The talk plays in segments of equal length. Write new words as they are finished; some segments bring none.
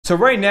So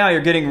right now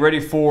you're getting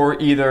ready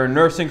for either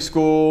nursing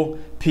school,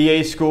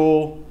 PA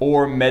school,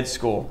 or med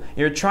school.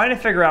 You're trying to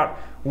figure out,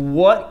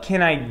 what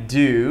can I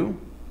do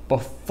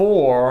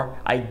before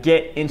I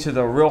get into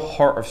the real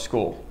heart of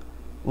school?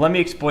 Let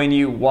me explain to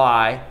you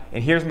why,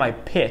 and here's my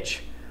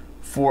pitch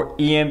for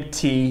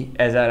EMT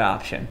as that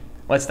option.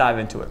 Let's dive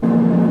into it.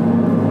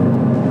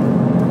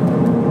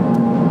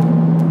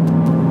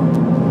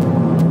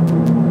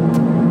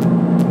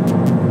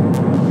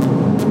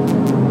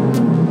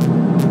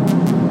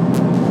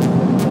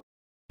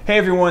 Hey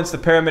everyone, it's the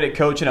Paramedic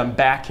Coach and I'm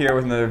back here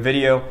with another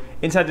video.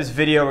 Inside this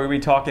video we're going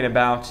to be talking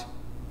about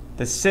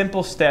the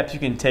simple steps you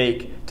can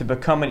take to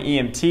become an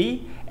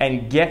EMT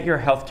and get your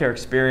healthcare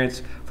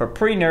experience for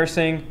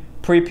pre-nursing,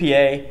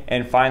 pre-PA,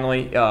 and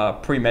finally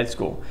pre-med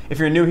school. If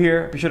you're new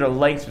here, be sure to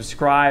like,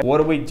 subscribe. What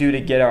do we do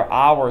to get our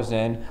hours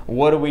in?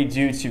 What do we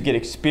do to get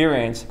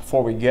experience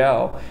before we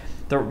go?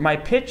 My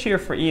pitch here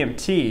for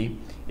EMT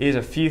is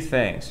a few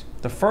things.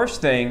 The first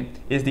thing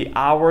is the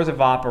hours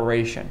of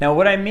operation. Now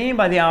what I mean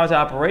by the hours of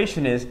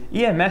operation is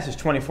EMS is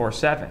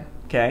 24/7,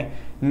 okay?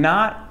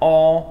 Not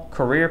all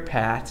career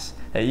paths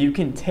that you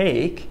can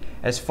take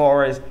as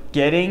far as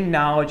getting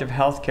knowledge of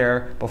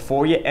healthcare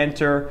before you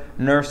enter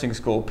nursing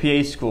school,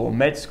 PA school,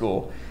 med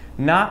school,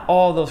 not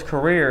all those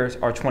careers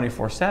are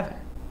 24/7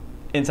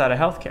 inside of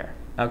healthcare,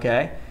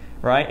 okay?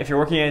 Right? If you're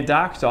working in a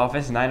doctor's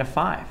office, 9 to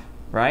 5,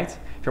 right?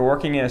 If you're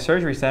working in a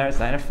surgery center, it's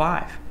 9 to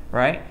 5,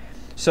 right?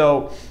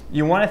 So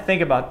you want to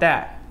think about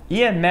that.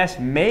 EMS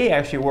may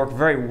actually work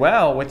very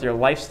well with your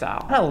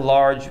lifestyle. Not a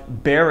large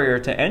barrier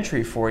to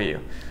entry for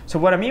you. So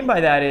what I mean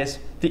by that is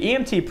the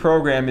EMT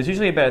program is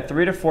usually about a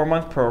 3 to 4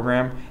 month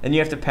program and you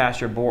have to pass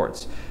your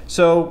boards.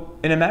 So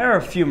in a matter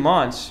of a few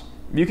months,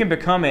 you can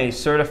become a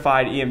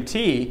certified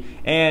EMT,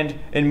 and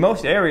in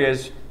most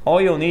areas,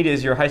 all you'll need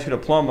is your high school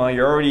diploma.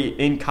 You're already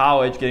in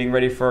college getting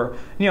ready for,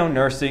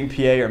 nursing,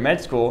 PA, or med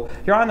school.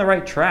 You're on the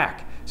right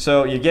track.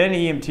 So you get into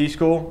EMT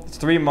school, it's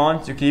 3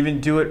 months, you can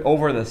even do it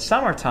over the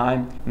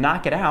summertime,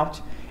 knock it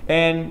out,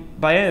 and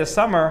by the end of the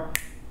summer,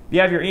 you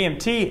have your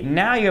EMT.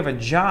 Now you have a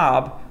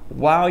job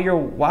while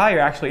you're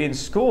actually in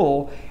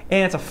school,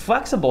 and it's a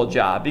flexible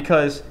job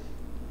because,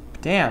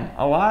 damn,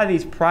 a lot of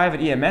these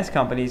private EMS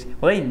companies,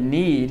 well, they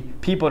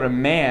need people to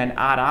man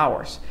odd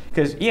hours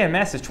because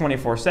EMS is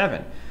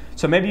 24/7.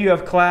 So maybe you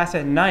have class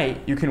at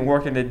night, you can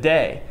work in the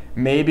day.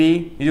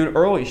 Maybe you do an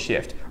early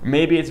shift.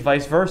 Maybe it's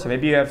vice versa.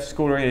 Maybe you have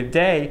school during the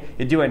day,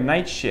 you do a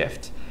night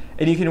shift.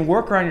 And you can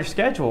work around your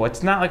schedule.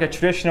 It's not like a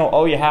traditional,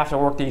 oh, you have to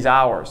work these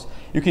hours.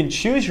 You can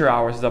choose your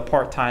hours as a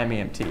part-time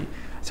EMT.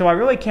 So I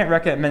really can't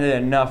recommend it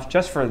enough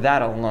just for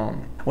that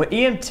alone. With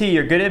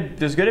EMT,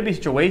 there's going to be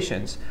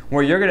situations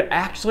where you're going to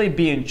actually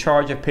be in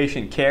charge of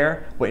patient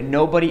care with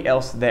nobody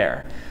else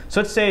there.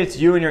 So let's say it's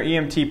you and your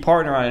EMT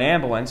partner on an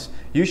ambulance.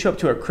 You show up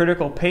to a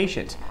critical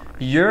patient.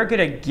 You're going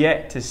to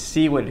get to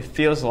see what it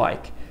feels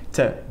like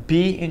to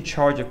be in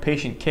charge of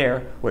patient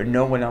care with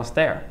no one else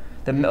there.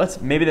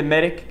 Maybe the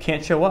medic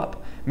can't show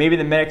up. Maybe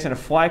the medic's in a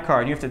fly car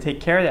and you have to take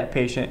care of that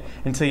patient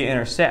until you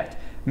intercept.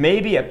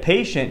 Maybe a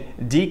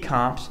patient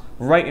decomps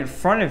right in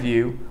front of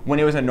you when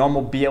it was a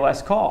normal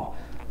BLS call.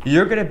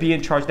 You're going to be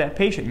in charge of that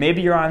patient.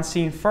 Maybe you're on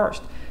scene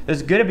first.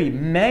 There's going to be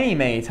many,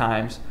 many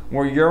times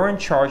where you're in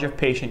charge of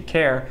patient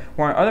care,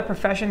 where in other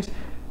professions,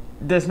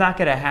 that's not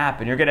going to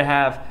happen. You're going to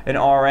have an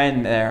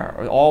RN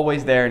there,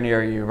 always there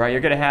near you, right? You're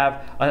going to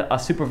have a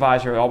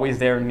supervisor always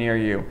there near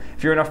you.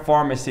 If you're in a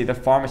pharmacy, the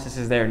pharmacist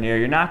is there near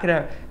you. You're not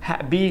going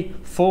to be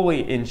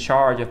fully in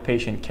charge of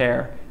patient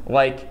care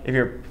like if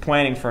you're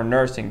planning for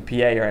nursing, PA,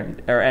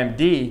 or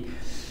MD,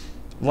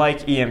 like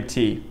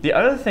EMT. The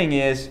other thing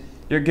is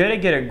you're going to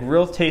get a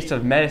real taste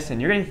of medicine.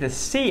 You're going to get to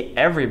see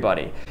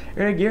everybody.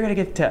 You're going to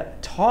get to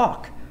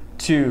talk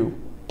to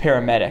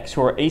paramedics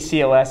who are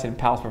ACLS and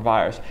PALS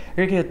providers.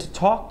 You're going to get to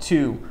talk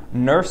to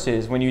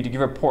nurses when you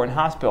give a report in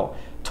hospital.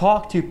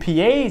 Talk to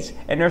PAs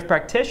and nurse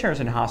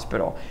practitioners in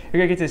hospital. You're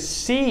going to get to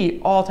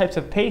see all types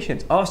of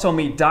patients. Also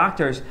meet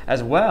doctors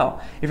as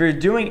well. If you're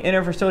doing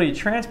inter-facility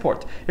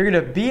transport, you're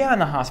going to be on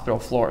the hospital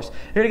floors.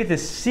 You're going to get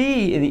to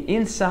see in the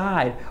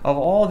inside of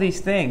all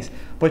these things.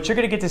 But you're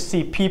going to get to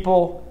see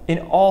people in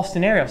all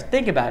scenarios.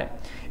 Think about it.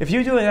 If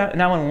you do a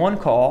 911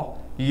 call,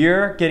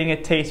 you're getting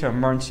a taste of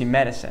emergency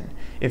medicine.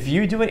 If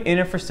you do an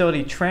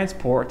inter-facility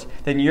transport,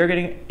 then you're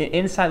getting an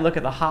inside look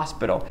at the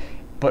hospital.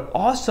 But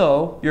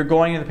also, you're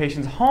going into the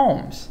patient's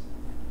homes,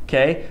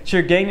 okay? So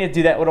you're getting to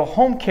do that little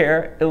home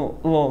care,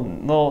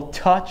 little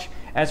touch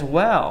as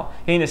well.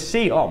 You're getting to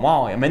see, oh,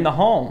 wow, I'm in the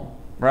home,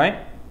 right?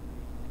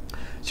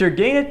 So you're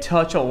getting to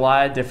touch a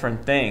lot of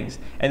different things.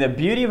 And the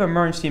beauty of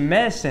emergency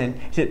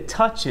medicine is it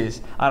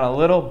touches on a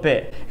little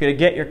bit. You're going to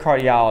get your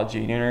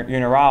cardiology, your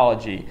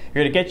neurology.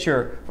 You're going to get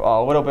your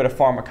a little bit of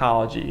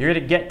pharmacology. You're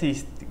going to get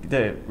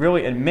to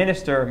really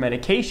administer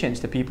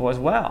medications to people as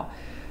well.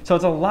 So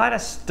it's a lot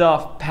of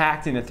stuff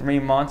packed into 3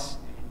 months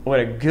with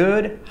a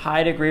good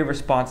high degree of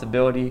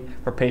responsibility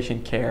for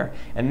patient care.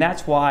 And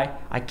that's why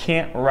I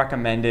can't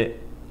recommend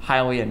it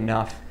highly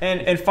enough.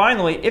 And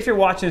finally, if you're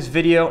watching this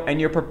video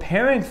and you're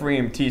preparing for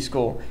EMT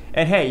school,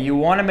 and hey, you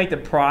want to make the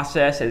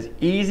process as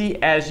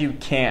easy as you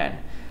can,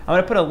 I'm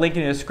going to put a link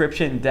in the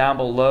description down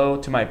below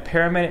to my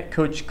Paramedic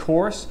Coach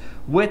course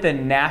with the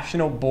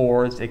National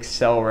Board's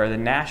Accelerator, the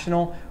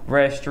National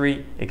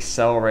Registry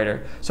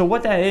Accelerator. So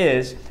what that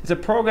is, it's a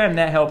program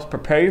that helps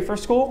prepare you for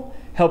school,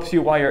 helps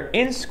you while you're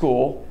in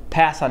school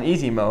pass on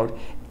easy mode,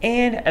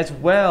 and as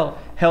well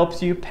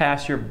helps you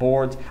pass your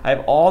boards. I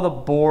have all the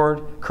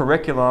board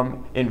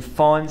curriculum in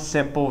fun,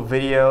 simple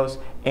videos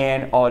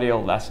and audio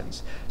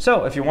lessons.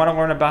 So if you want to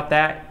learn about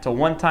that, it's a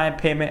one-time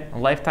payment,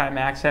 lifetime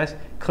access.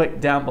 Click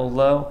down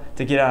below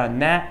to get on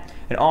that.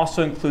 It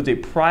also includes a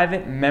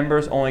private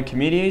members-only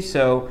community,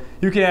 so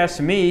you can ask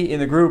me in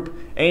the group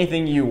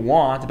anything you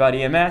want about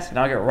EMS, and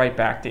I'll get right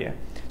back to you.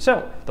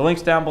 So the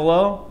link's down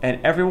below,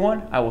 and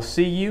everyone, I will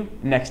see you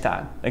next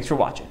time. Thanks for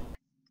watching.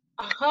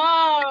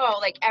 Oh,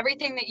 like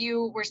everything that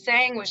you were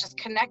saying was just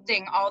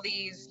connecting all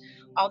these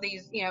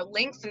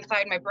links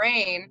inside my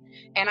brain,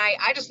 and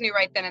I just knew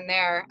right then and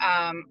there,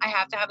 I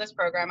have to have this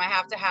program. I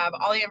have to have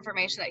all the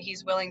information that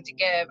he's willing to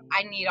give.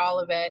 I need all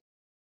of it.